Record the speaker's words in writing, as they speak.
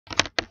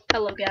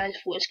Hello guys,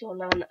 what's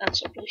going on?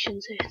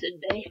 Solutions here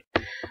today,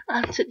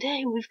 and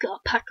today we've got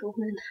a pack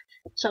opening.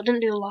 So I didn't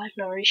do a live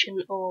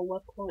narration or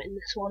web quote in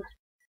this one,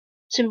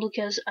 simply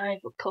because I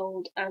have a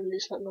cold and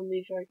it's not going to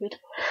be very good.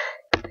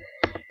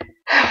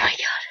 Oh my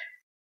god!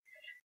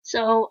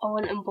 So I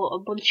went and bought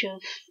a bunch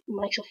of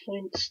Microsoft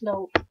points.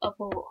 No, I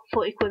bought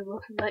 40 quid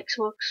worth of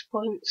Xbox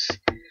points,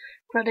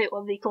 credit,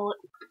 whatever you call it.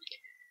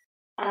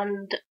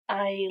 And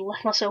I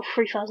left myself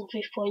 3,000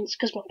 FIFA points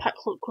because my pack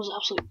luck was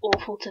absolutely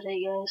awful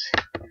today,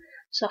 guys.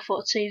 So I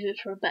thought I'd save it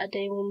for a better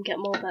day when we get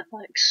more bet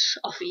packs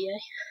off EA.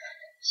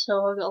 So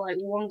I got like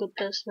one good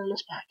person in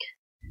this pack,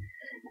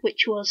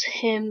 which was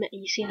him.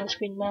 You see on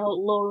screen now,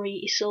 Laurie.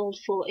 He sold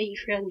for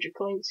 8,300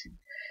 coins,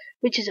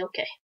 which is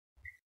okay.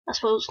 I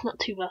suppose not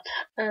too bad.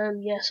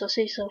 Yeah, so I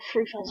see so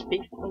 3,000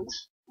 FIFA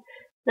points.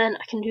 Then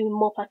I can do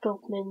more pack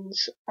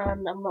openings,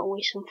 and I'm not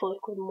wasting 40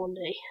 quid in one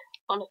day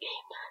on a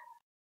game.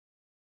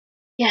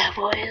 Yeah,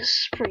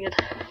 boys, pretty good.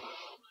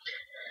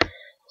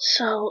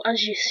 So,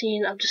 as you've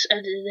seen, I've just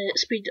edited it,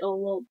 speeded it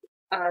all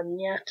up, and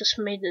yeah, just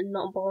made it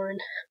not boring,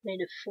 made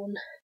it fun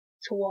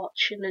to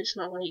watch, and it's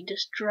not like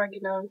just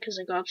dragging on because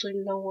I got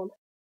absolutely no one.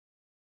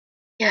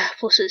 Yeah,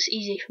 plus it's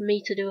easy for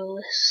me to do all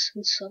this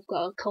since I've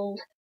got a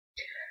cold,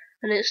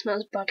 and it's not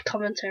as bad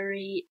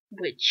commentary,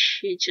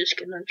 which is just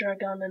gonna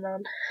drag on and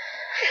on.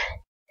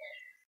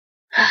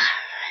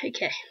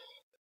 Okay.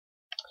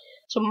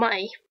 So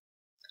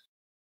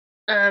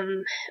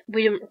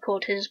we didn't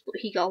record his, but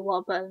he got a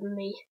lot better than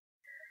me.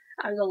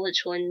 I got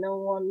literally no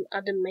one.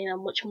 I didn't make that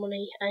much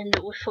money. I ended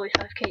up with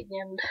 45k at the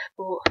end,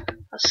 but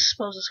I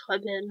suppose it's quite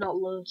a bit, not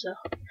loads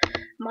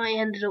though. I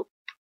ended up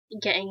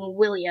getting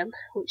William,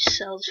 which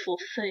sells for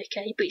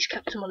 30k, but he's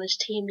kept him on his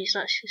team. He's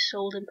not actually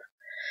sold him.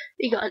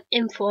 He got an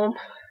inform,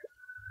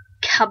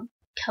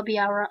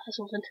 Cabiara or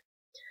something.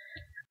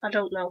 I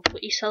don't know,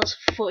 but he sells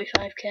for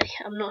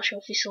 45k. I'm not sure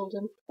if he sold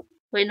him.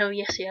 Wait, no,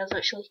 yes he has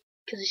actually,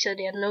 because he said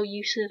he had no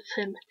use of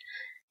him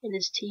in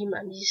his team,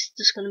 and he's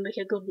just going to make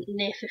a good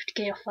near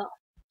 50k off that,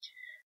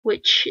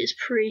 which is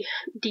pretty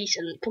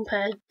decent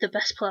compared. The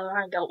best player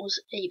I got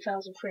was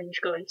 8,300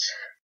 coins.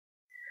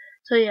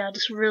 So yeah, I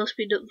just really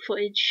speeded up the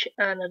footage,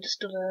 and I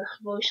just done a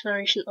voice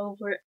narration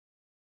over it.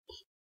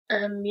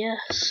 Yeah,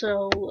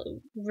 so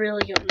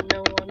really got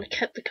no one,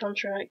 kept the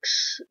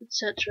contracts,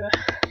 etc.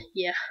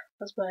 Yeah,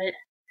 that's about it.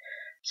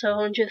 So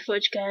enjoy the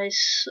footage,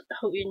 guys. I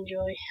hope you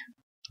enjoy,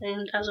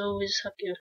 and as always, happy.